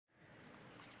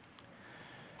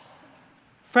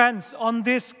Friends, on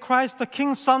this Christ the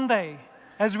King Sunday,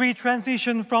 as we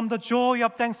transition from the joy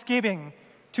of Thanksgiving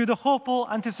to the hopeful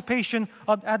anticipation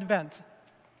of Advent,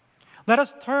 let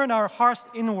us turn our hearts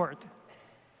inward.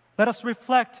 Let us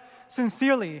reflect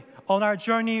sincerely on our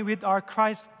journey with our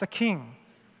Christ the King.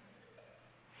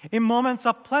 In moments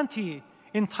of plenty,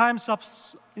 in times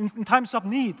of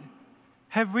need,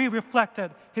 have we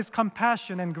reflected His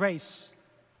compassion and grace?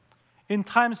 In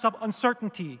times of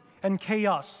uncertainty and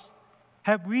chaos,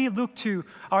 have we looked to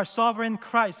our sovereign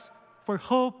Christ for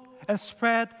hope and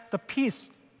spread the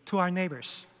peace to our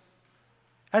neighbors?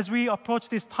 As we approach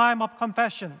this time of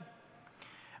confession,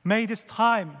 may this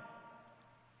time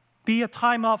be a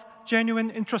time of genuine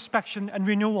introspection and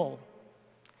renewal.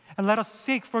 And let us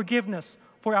seek forgiveness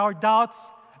for our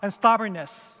doubts and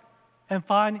stubbornness and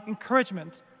find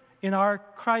encouragement in our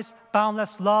Christ's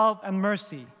boundless love and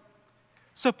mercy.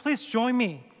 So please join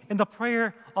me in the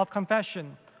prayer of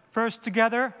confession, first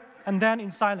together and then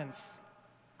in silence.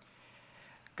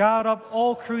 God of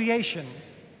all creation,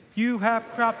 you have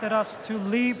crafted us to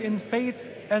live in faith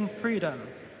and freedom,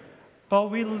 but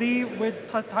we live with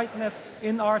tightness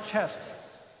in our chest.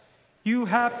 You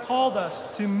have called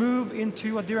us to move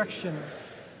into a direction,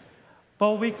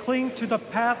 but we cling to the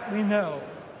path we know.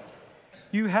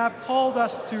 You have called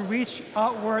us to reach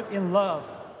outward in love,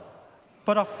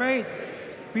 but afraid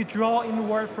we draw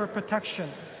inward for protection.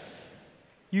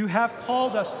 You have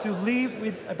called us to live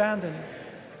with abandon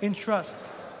in trust,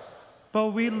 but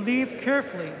we live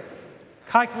carefully,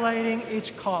 calculating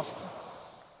each cost.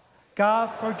 God,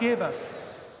 forgive us.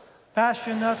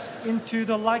 Fashion us into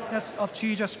the likeness of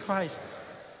Jesus Christ,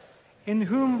 in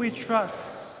whom we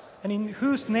trust and in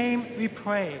whose name we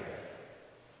pray.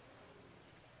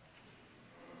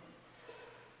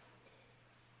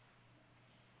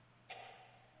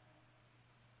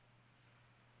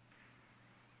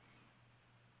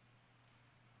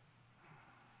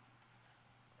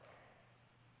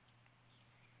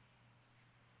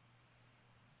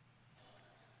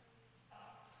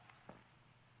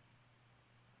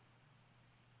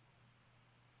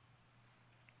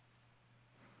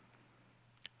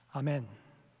 Amen.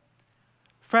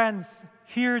 Friends,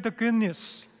 hear the good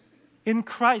news. In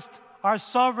Christ, our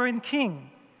sovereign King,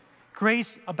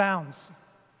 grace abounds.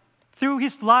 Through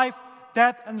His life,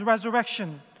 death, and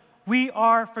resurrection, we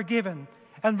are forgiven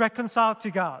and reconciled to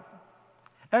God.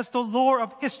 As the Lord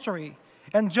of history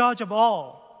and Judge of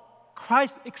all,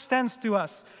 Christ extends to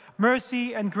us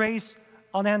mercy and grace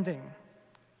unending.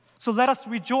 So let us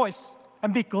rejoice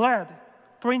and be glad,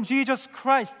 for in Jesus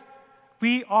Christ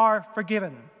we are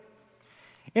forgiven.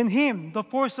 In Him, the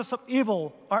forces of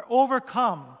evil are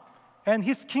overcome, and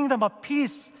His kingdom of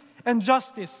peace and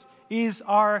justice is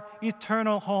our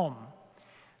eternal home.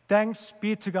 Thanks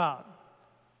be to God.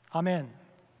 Amen.